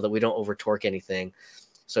wrench so that we don't over torque anything.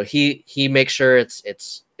 So he makes sure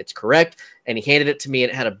it's correct, and he handed it to me,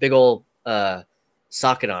 and it had a big old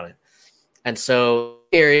socket on it. And so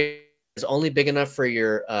the area is only big enough for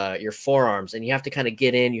your forearms, and you have to kind of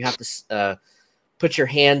get in. You have to put your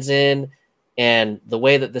hands in, and the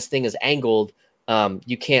way that this thing is angled,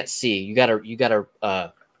 you can't see. You gotta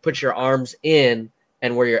put your arms in.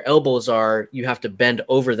 And where your elbows are, you have to bend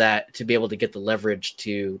over that to be able to get the leverage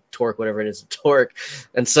to torque whatever it is to torque.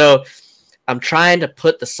 And so I'm trying to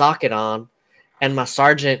put the socket on, and my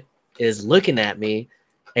sergeant is looking at me,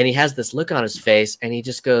 and he has this look on his face, and he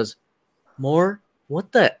just goes, "Moore,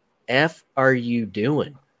 what the F are you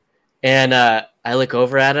doing?" And I look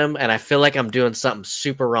over at him, and I feel like I'm doing something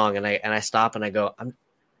super wrong, and I stop and I go,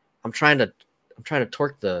 I'm trying to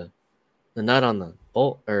torque the nut on the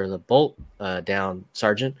bolt down,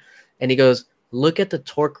 Sergeant. And he goes, "Look at the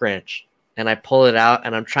torque wrench." And I pull it out,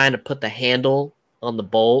 and I'm trying to put the handle on the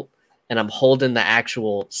bolt, and I'm holding the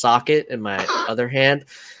actual socket in my other hand.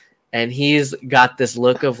 And he's got this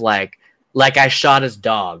look of like I shot his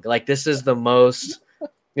dog. Like this is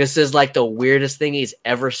like the weirdest thing he's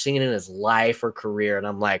ever seen in his life or career. And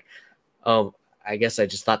I'm like, "Oh, I guess I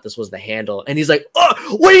just thought this was the handle." And he's like,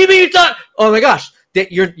 "Oh, what do you mean you thought? Oh my gosh,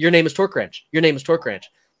 your name is Torque Wrench. Your name is Torque Wrench."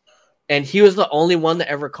 And he was the only one that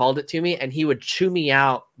ever called it to me, and he would chew me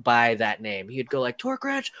out by that name. He'd go like, "Torque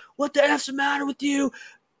Wrench, what the F's the matter with you?"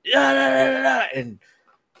 And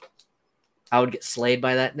I would get slayed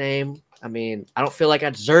by that name. I mean, I don't feel like I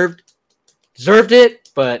deserved it,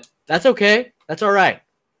 but that's okay. That's all right.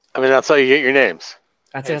 I mean, that's how you get your names.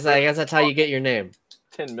 I guess that's how you get your name.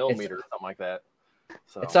 10 millimeter or something like that.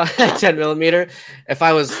 So. It's a 10 millimeter. If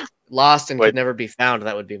I was lost and could never be found,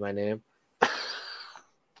 that would be my name.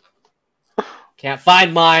 Can't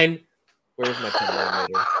find mine. Where's my 10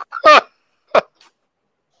 millimeter?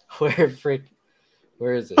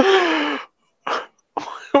 Where is it?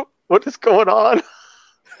 What is going on?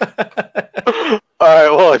 All right,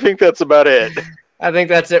 well, I think that's about it. I think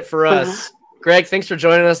that's it for us. Greg, thanks for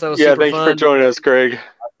joining us. That was super thanks fun. for joining us, Greg. I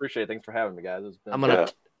appreciate it. Thanks for having me, guys.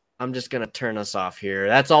 I'm just gonna turn us off here.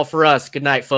 That's all for us. Good night, folks.